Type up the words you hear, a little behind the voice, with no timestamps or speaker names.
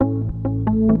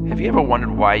Have you ever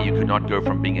wondered why you could not go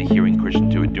from being a hearing Christian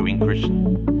to a doing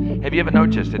Christian? Have you ever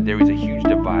noticed that there is a huge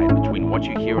divide between what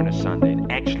you hear on a Sunday and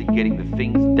actually getting the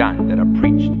things done that are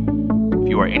preached? If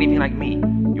you are anything like me,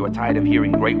 you are tired of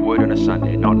hearing great word on a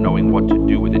Sunday and not knowing what to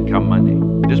do with it come Monday.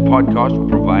 This podcast will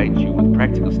provide you with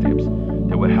practical steps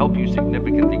that will help you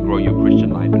significantly grow your Christian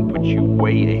life and put you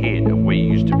way ahead of where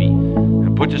you used to be,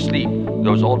 and put to sleep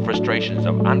those old frustrations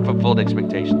of unfulfilled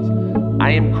expectations.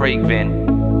 I am Craig Venn,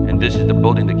 and this is the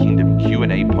Building the Kingdom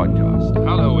Q&A podcast.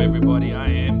 Hello, everybody. I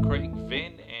am Craig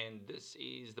Venn, and this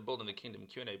is the Building the Kingdom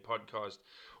Q&A podcast.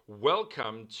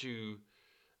 Welcome to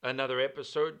another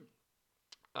episode.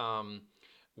 For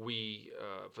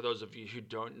those of you who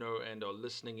don't know and are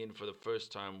listening in for the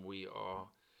first time, we are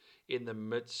in the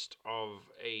midst of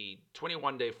a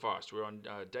 21-day fast. We're on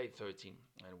day 13,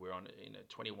 and we're in a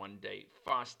 21-day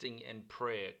fasting and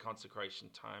prayer consecration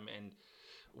time. And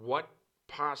what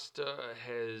Pastor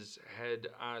has had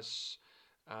us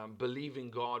believing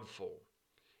God for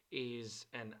is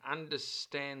an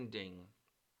understanding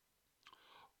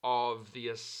of the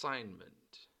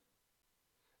assignment,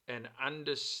 an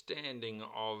understanding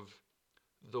of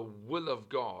the will of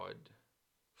God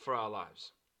for our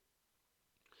lives.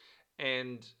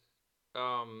 And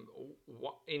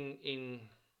in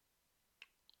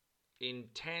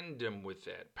tandem with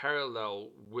that,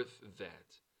 parallel with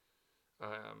that,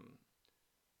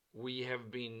 we have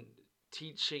been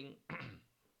teaching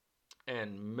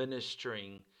and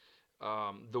ministering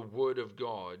the Word of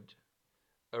God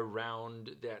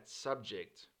around that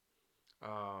subject.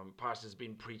 Pastor's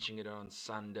been preaching it on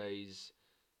Sundays,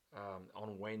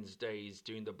 on Wednesdays,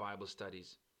 doing the Bible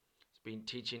studies. He's been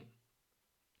teaching.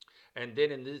 And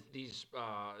then in these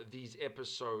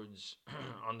episodes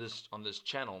on this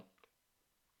channel,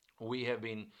 we have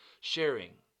been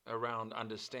sharing around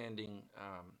understanding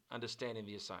the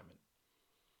assignment,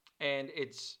 and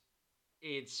it's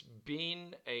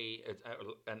been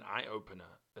an eye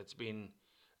opener. It's been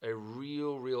a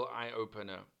real eye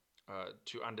opener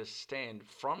to understand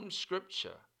from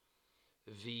Scripture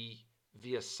the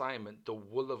assignment, the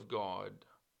will of God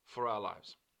for our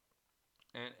lives,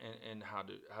 and how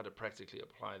to practically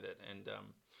apply that. And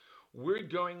we're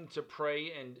going to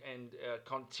pray and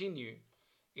continue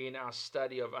in our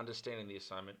study of understanding the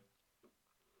assignment.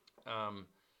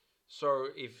 So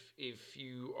if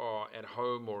you are at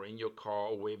home or in your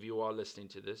car or wherever you are listening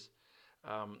to this,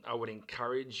 I would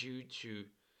encourage you to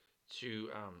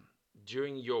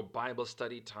during your Bible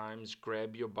study times,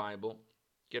 grab your Bible,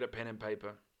 get a pen and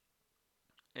paper,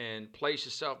 and place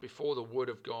yourself before the Word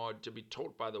of God to be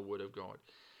taught by the Word of God.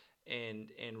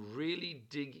 And really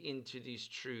dig into these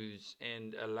truths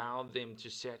and allow them to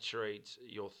saturate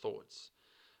your thoughts.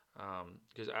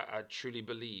 Because I truly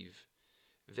believe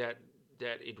that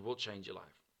it will change your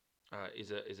life.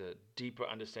 Is a deeper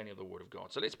understanding of the Word of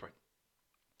God. So let's pray.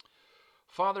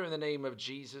 Father, in the name of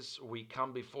Jesus, we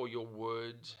come before your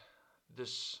Word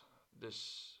this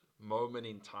moment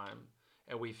in time,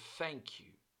 and we thank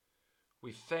you.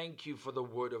 We thank you for the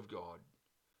Word of God,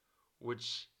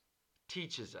 which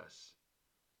teaches us.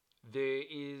 There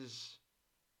is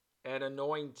an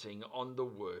anointing on the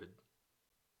Word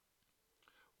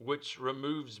which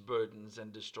removes burdens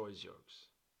and destroys yokes.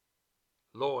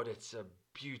 Lord, it's a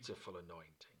beautiful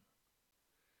anointing.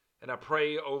 And I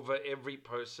pray over every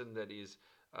person that is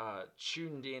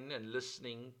tuned in and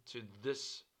listening to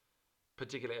this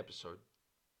particular episode.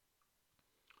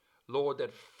 Lord,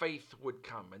 that faith would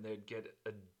come and they'd get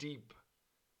a deep,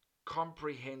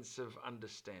 comprehensive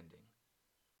understanding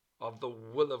of the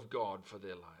will of God for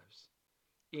their lives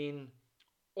in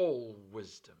all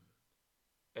wisdom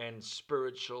and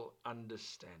spiritual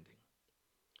understanding.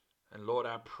 And Lord,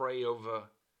 I pray over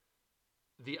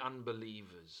the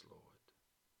unbelievers, Lord,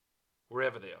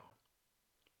 wherever they are.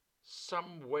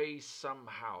 Some way,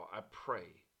 somehow, I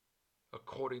pray,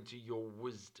 according to your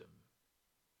wisdom,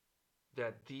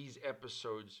 that these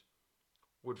episodes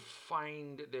would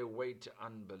find their way to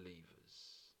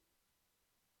unbelievers.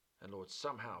 And Lord,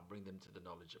 somehow bring them to the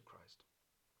knowledge of Christ.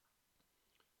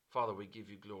 Father, we give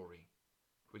you glory.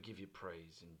 We give you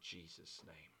praise in Jesus'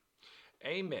 name.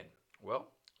 Amen.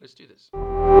 Well, let's do this.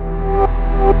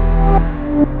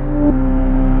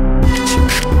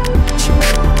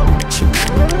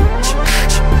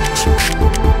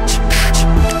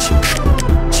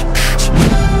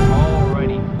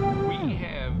 Alrighty,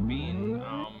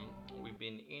 we've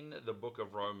been in the book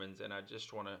of Romans, and I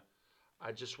just want to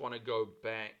go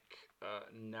back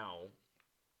now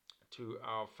to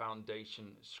our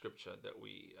foundation scripture that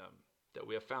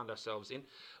we have found ourselves in.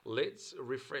 Let's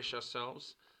refresh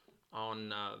ourselves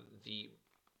on the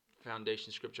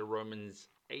foundation scripture, Romans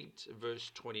 8,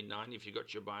 verse 29. If you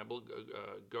got your Bible,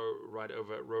 go right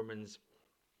over Romans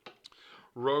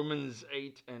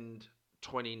 8 and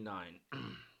 29.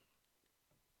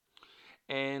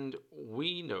 And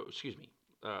we know,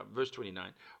 verse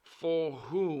 29, for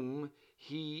whom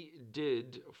he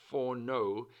did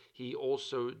foreknow, he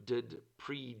also did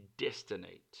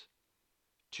predestinate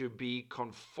to be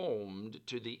conformed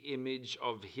to the image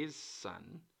of his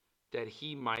Son, that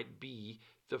he might be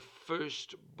the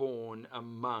firstborn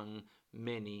among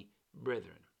many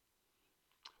brethren.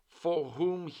 For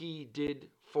whom he did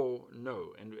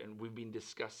foreknow. And we've been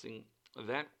discussing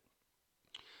that.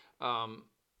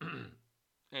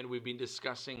 And we've been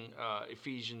discussing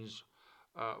Ephesians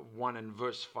 1 and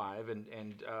verse 5.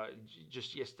 And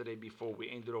just yesterday, before we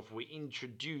ended off, we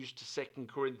introduced 2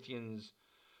 Corinthians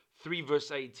 3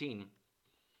 verse 18.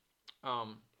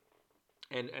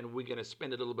 And we're going to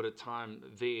spend a little bit of time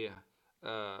there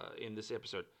in this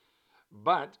episode.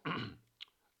 But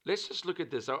let's just look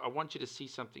at this. I want you to see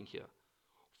something here.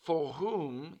 For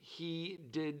whom he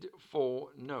did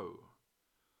foreknow.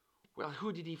 Well,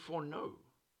 who did he foreknow?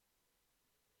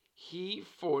 He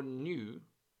foreknew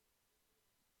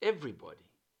everybody.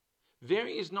 There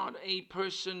is not a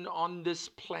person on this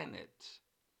planet,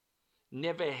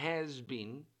 never has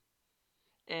been,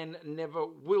 and never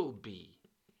will be,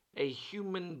 a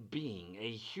human being,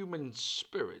 a human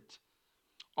spirit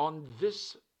on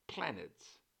this planet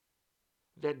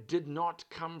that did not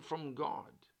come from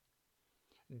God,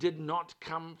 did not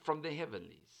come from the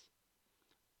heavenlies.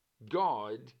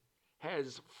 God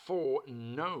has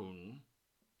foreknown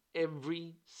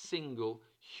every single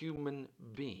human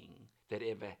being that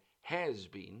ever has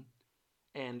been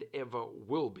and ever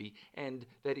will be, and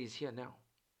that is here now.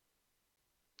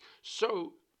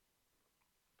 So,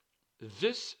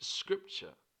 this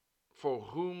scripture, for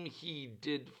whom he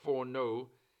did foreknow,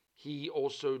 he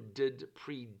also did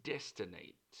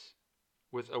predestinate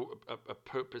with a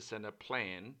purpose and a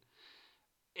plan.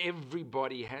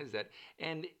 Everybody has that,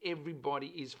 and everybody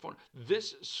is for.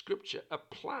 This scripture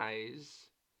applies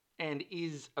and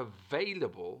is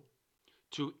available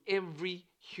to every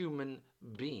human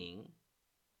being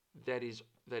that is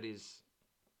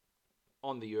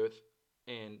on the earth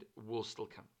and will still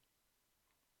come.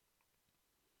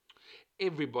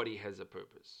 Everybody has a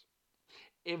purpose.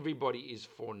 Everybody is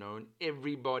foreknown.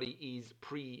 Everybody is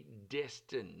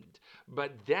predestined.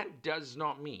 But that does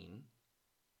not mean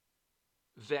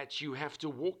that you have to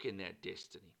walk in that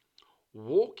destiny.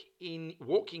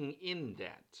 Walking in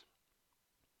that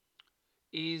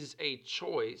is a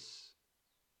choice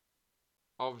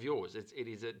of yours. It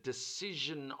is a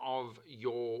decision of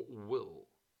your will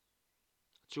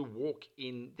to walk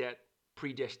in that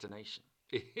predestination.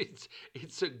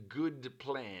 It's a good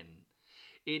plan.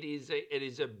 It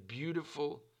is a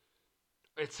beautiful,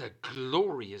 it's a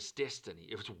glorious destiny.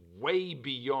 It's way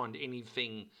beyond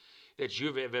anything that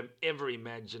you've ever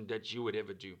imagined that you would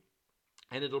ever do.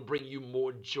 And it'll bring you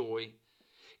more joy.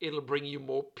 It'll bring you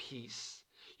more peace.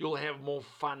 You'll have more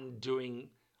fun doing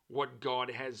what God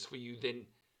has for you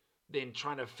than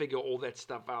trying to figure all that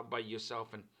stuff out by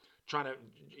yourself and trying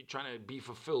to be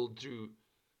fulfilled through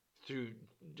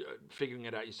figuring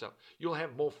it out yourself. You'll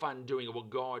have more fun doing what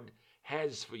God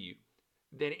has for you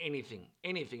than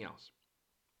anything else.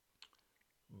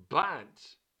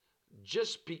 But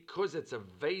just because it's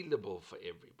available for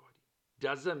everybody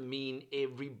doesn't mean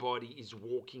everybody is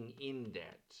walking in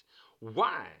that.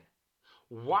 Why?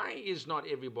 Why is not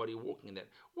everybody walking in that?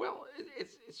 Well,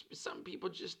 it's some people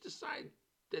just decide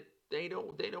that they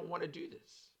don't want to do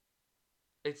this.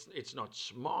 It's not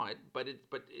smart, but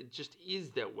it just is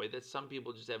that way, that some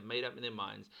people just have made up in their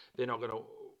minds they're not going to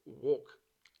walk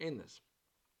in this.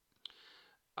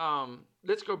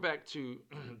 Let's go back to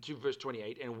verse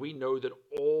 28, and we know that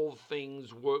all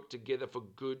things work together for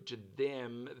good to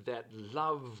them that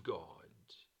love God.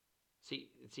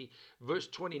 See, verse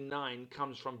 29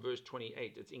 comes from verse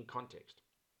 28. It's in context.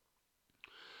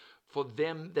 For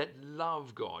them that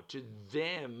love God, to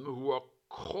them who are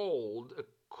called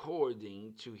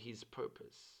according to his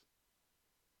purpose.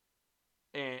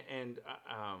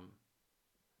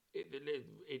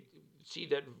 See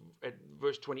that at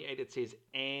verse 28 it says,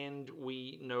 and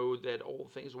we know that all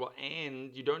things. Well,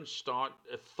 and you don't start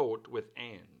a thought with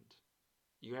and.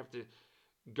 You have to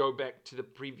go back to the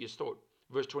previous thought.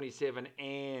 Verse 27,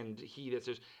 and he that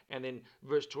says, and then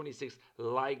verse 26,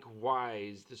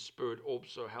 likewise the Spirit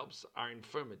also helps our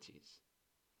infirmities.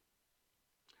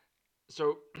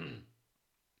 So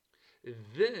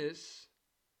this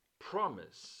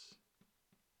promise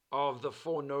of the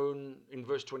foreknown in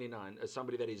verse 29, as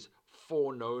somebody that is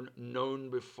foreknown, known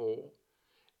before,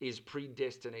 is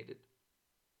predestinated,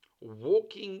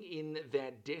 walking in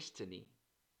that destiny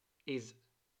is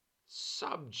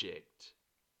subject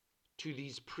to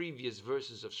these previous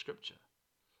verses of Scripture.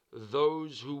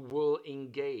 Those who will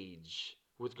engage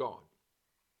with God,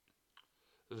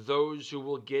 those who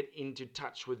will get into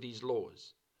touch with these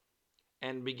laws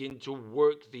and begin to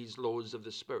work these laws of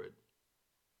the Spirit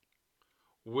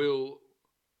will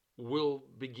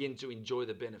begin to enjoy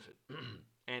the benefit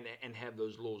and have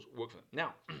those laws work for them.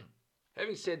 Now,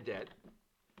 having said that,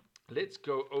 let's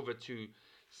go over to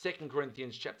 2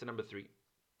 Corinthians chapter number 3.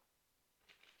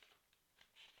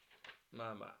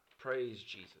 Mama, praise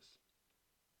Jesus.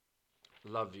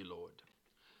 Love you, Lord.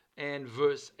 And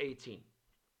verse 18.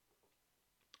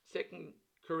 2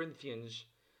 Corinthians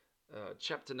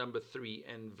chapter number 3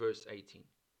 and verse 18.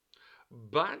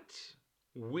 But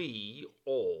we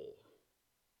all.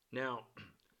 Now,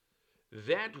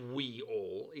 that we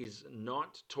all is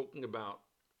not talking about,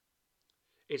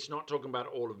 it's not talking about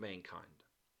all of mankind.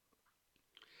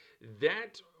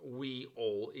 That we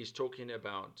all is talking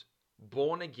about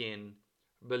born again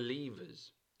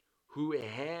believers who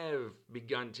have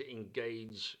begun to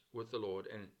engage with the Lord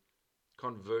and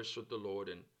converse with the Lord.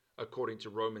 And according to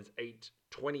Romans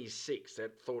 8:26,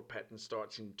 that thought pattern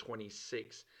starts in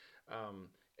 26,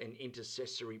 and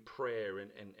intercessory prayer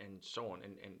and so on,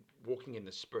 and walking in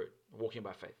the Spirit, walking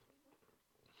by faith.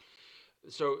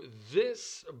 So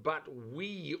this, but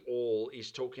we all,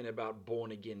 is talking about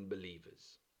born again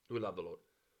believers who love the Lord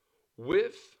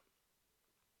with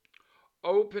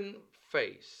open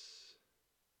face.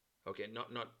 Okay,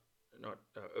 not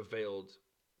a veiled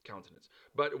countenance,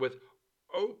 but with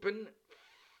open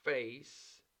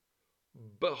face,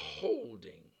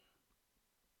 beholding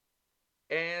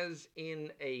as in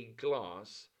a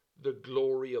glass the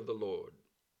glory of the Lord,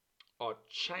 are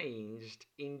changed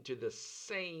into the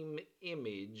same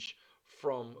image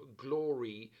from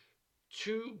glory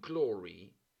to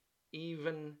glory,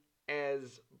 even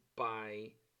as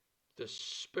by the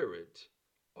Spirit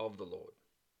of the Lord.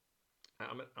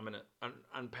 I'm going to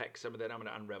unpack some of that. I'm going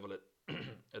to unravel it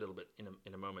a little bit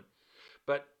in a moment.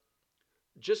 But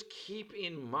just keep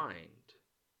in mind,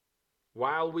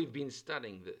 while we've been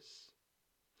studying this,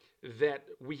 that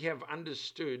we have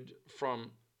understood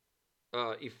from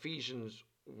Ephesians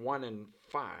 1 and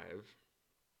 5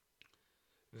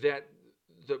 that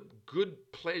the good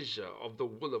pleasure of the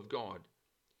will of God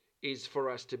is for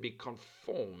us to be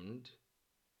conformed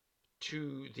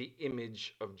to the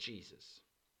image of Jesus,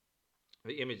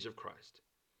 the image of Christ.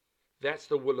 That's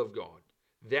the will of God.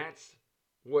 That's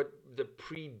what the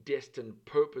predestined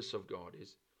purpose of God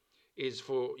is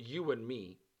for you and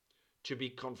me to be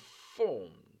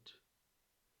conformed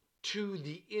to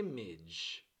the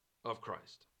image of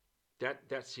Christ.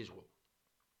 That's his will.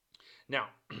 Now,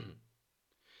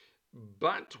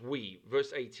 but we,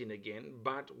 verse 18 again,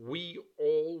 but we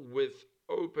all with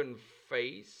open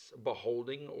face,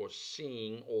 beholding or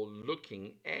seeing or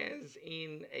looking as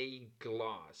in a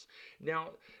glass. Now,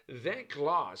 that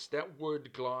glass, that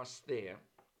word glass there,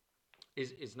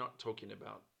 is not talking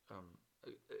about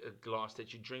a glass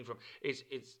that you drink from.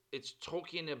 It's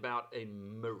talking about a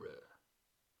mirror.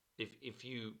 If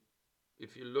you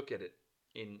look at it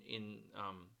in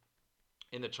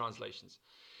the translations,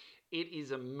 it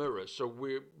is a mirror. So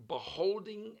we're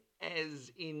beholding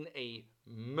as in a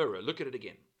mirror. Look at it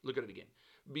again. Look at it again.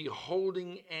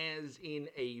 Beholding as in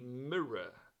a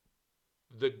mirror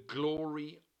the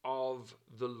glory of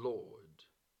the Lord.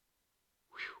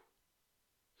 Whew.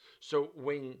 So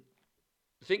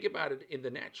think about it in the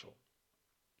natural.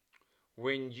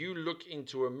 When you look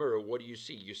into a mirror, what do you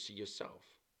see? You see yourself.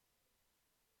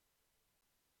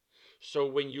 So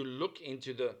when you look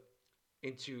into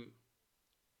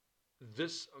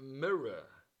this mirror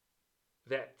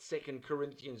that 2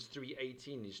 Corinthians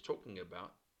 3:18 is talking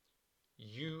about,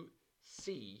 you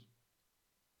see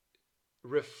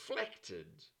reflected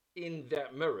in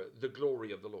that mirror the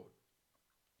glory of the Lord.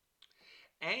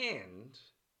 And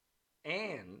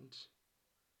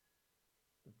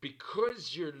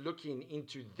because you're looking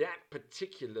into that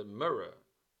particular mirror,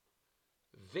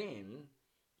 then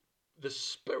the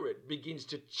Spirit begins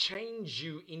to change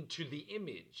you into the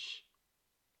image.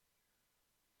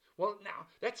 Well, now,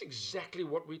 that's exactly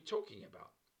what we're talking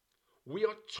about. We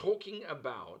are talking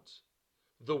about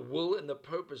the will and the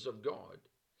purpose of God,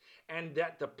 and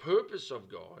that the purpose of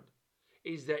God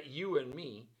is that you and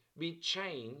me be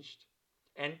changed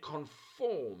and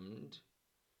conformed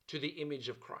to the image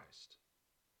of Christ.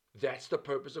 That's the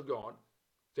purpose of God.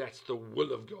 That's the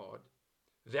will of God.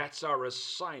 That's our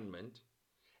assignment.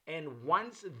 And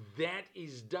once that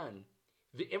is done,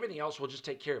 everything else will just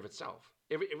take care of itself.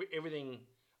 Everything,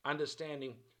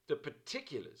 understanding the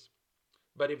particulars,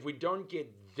 But if we don't get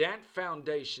that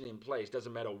foundation in place,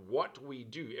 doesn't matter what we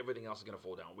do, everything else is going to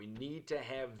fall down. We need to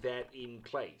have that in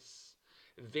place.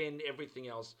 Then everything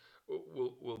else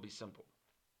will be simple.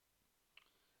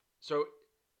 So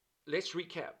let's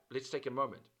recap. Let's take a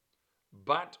moment.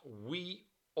 But we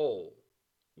all,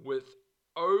 with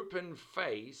open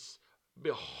face,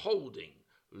 beholding,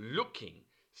 looking,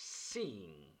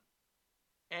 seeing,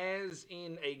 as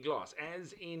in a glass,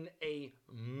 as in a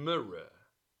mirror,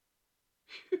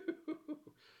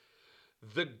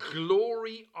 the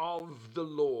glory of the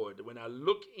Lord. When I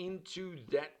look into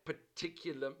that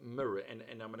particular mirror, and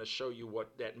I'm going to show you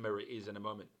what that mirror is in a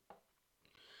moment.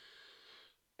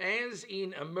 As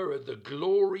in a mirror, the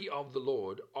glory of the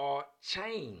Lord are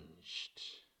changed,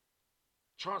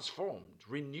 transformed,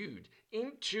 renewed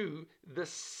into the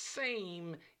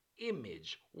same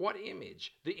image. What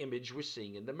image? The image we're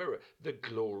seeing in the mirror, the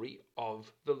glory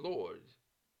of the Lord.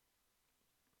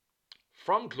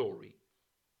 From glory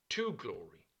to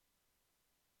glory,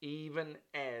 even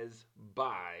as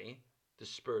by the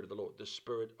Spirit of the Lord, the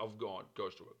Spirit of God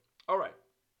goes to work. All right.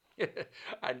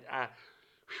 And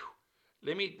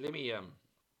let me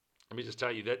just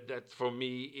tell you that for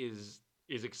me is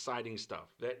exciting stuff.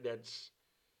 That's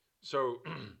so.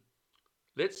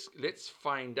 let's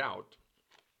find out.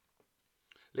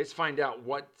 Let's find out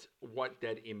what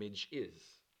that image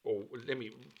is, or let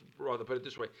me rather put it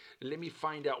this way. Let me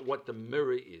find out what the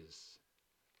mirror is,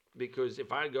 because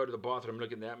if I go to the bathroom,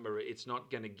 look in that mirror, it's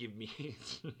not going to give me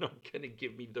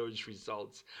those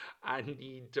results. I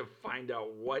need to find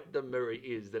out what the mirror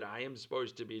is that I am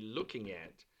supposed to be looking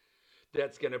at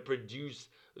that's going to produce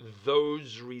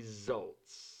those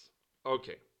results.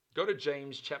 Okay, go to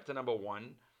James chapter number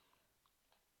 1.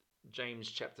 James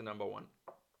chapter number 1.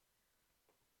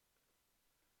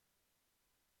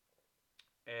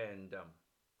 And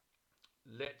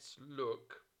let's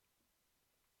look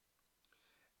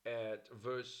at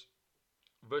verse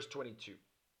 22.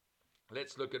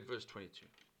 Let's look at verse 22.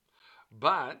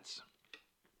 But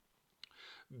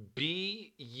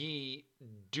be ye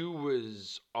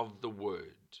doers of the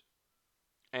word,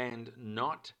 and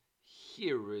not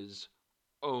hearers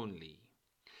only,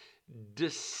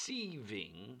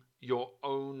 deceiving your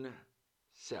own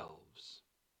selves.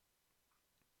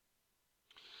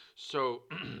 So,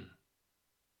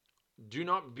 do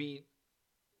not be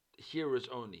hearers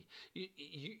only.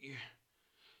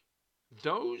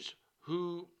 Those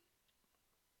who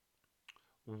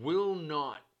will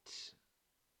not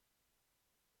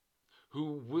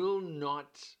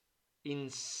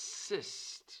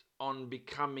insist on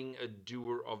becoming a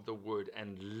doer of the word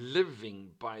and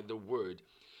living by the word,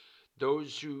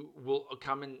 those who will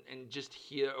come and just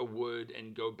hear a word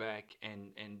and go back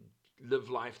and live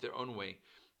life their own way,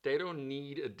 they don't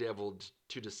need a devil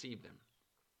to deceive them.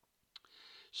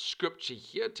 Scripture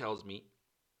here tells me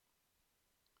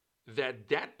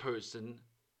that person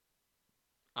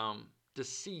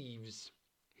deceives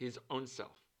his own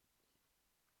self.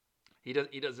 He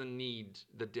doesn't need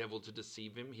the devil to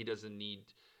deceive him. He doesn't need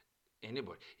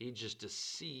anybody. He just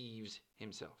deceives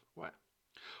himself. Why?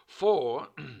 For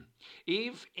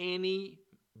if any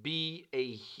be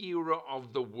a hearer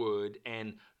of the word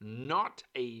and not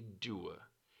a doer,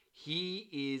 he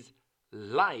is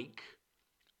like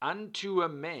unto a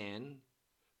man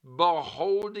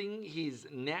beholding his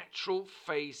natural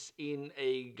face in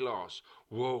a glass.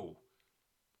 Whoa.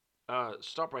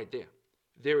 Stop right there.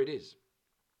 There it is.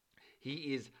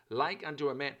 He is like unto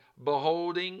a man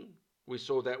beholding. We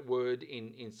saw that word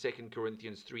in 2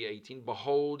 Corinthians 3:18.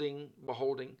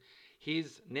 Beholding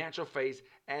his natural face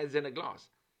as in a glass.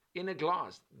 In a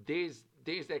glass, there's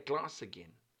that glass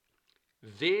again.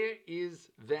 There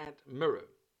is that mirror.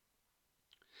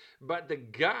 But the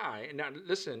guy, now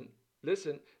listen,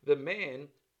 the man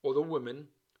or the woman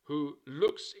who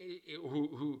looks,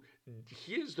 who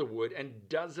hears the word and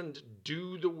doesn't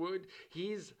do the word,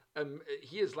 he is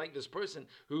like this person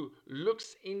who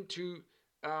looks into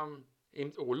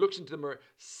looks into the mirror,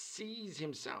 sees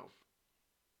himself,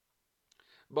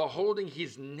 beholding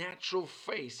his natural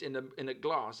face in a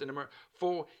glass, in a mirror.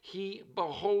 For he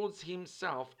beholds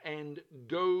himself and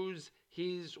goes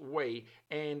his way,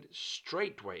 and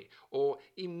straightway or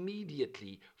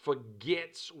immediately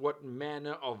forgets what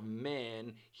manner of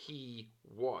man he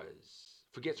was.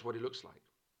 Forgets what he looks like.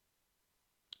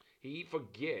 He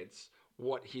forgets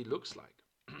what he looks like.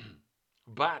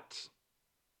 But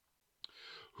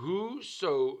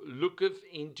whoso looketh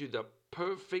into the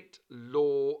perfect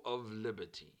law of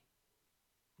liberty,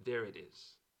 there it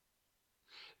is.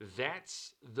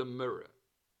 That's the mirror.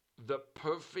 The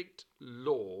perfect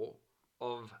law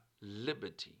of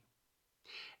liberty.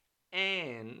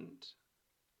 And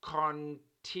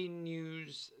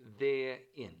continues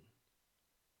therein,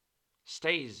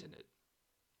 stays in it,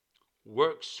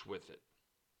 works with it.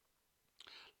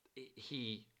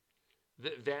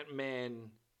 That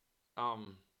man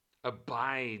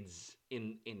abides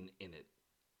in it.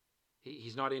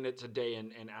 He's not in it today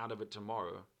and out of it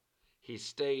tomorrow. He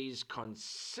stays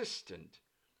consistent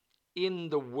in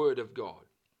the word of God.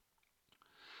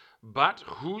 But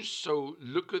whoso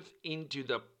looketh into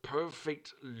the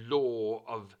perfect law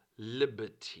of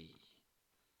liberty.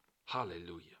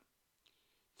 Hallelujah.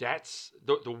 That's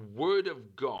the word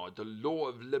of God, the law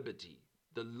of liberty.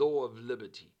 The law of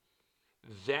liberty.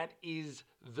 That is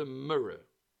the mirror.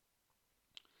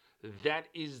 That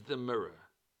is the mirror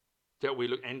that we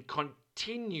look, and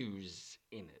continues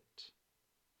in it.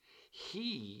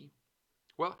 He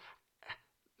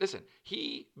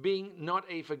being not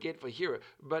a forgetful hearer,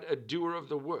 but a doer of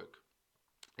the work.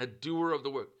 A doer of the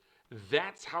work.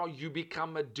 That's how you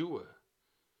become a doer.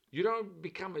 You don't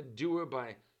become a doer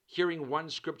by hearing one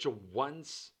scripture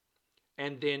once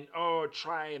and then,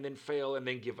 try and then fail and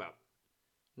then give up.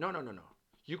 No.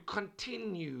 You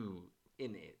continue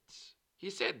in it. He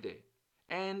said there,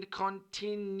 and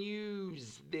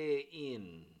continues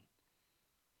therein.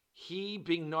 He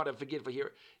being not a forgetful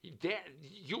hearer, that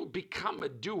you'll become a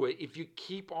doer if you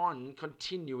keep on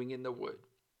continuing in the word.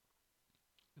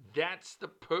 That's the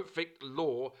perfect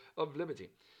law of liberty.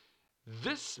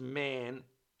 This man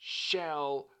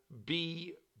shall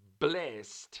be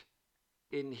blessed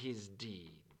in his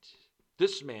deed.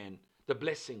 This man, the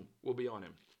blessing will be on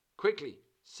him. Quickly,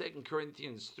 2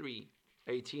 Corinthians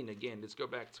 3:18 again. Let's go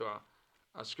back to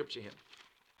our scripture here.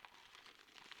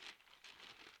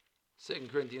 2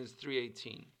 Corinthians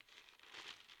 3:18.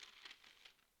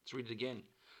 Let's read it again.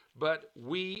 But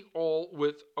we all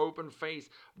with open face,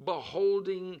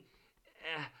 beholding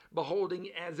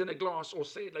as in a glass, or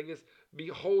say it like this,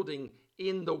 beholding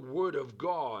in the word of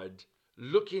God,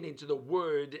 looking into the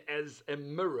word as a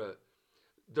mirror.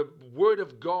 The word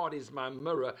of God is my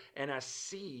mirror, and I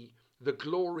see the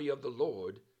glory of the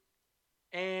Lord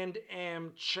and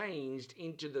am changed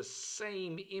into the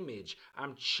same image.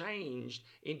 I'm changed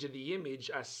into the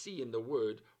image I see in the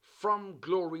word, from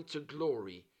glory to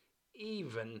glory,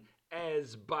 even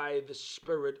as by the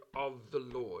Spirit of the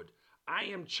Lord. I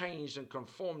am changed and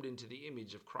conformed into the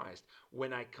image of Christ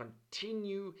when I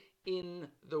continue in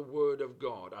the word of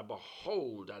God. I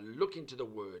behold, I look into the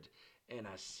word, and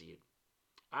I see it.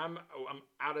 I'm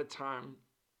out of time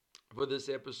for this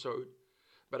episode,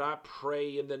 but I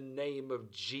pray in the name of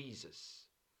Jesus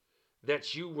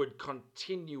that you would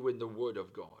continue in the word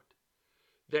of God,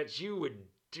 that you would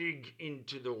dig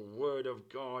into the word of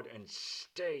God and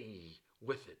stay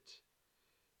with it,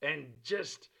 and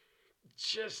just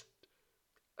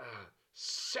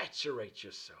saturate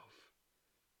yourself.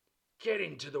 Get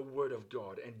into the word of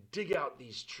God and dig out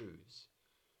these truths.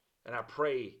 And I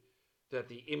pray that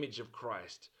the image of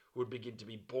Christ would begin to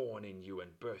be born in you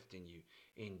and birthed in you,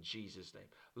 in Jesus' name.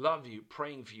 Love you,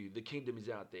 praying for you. The kingdom is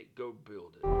out there. Go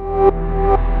build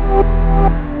it.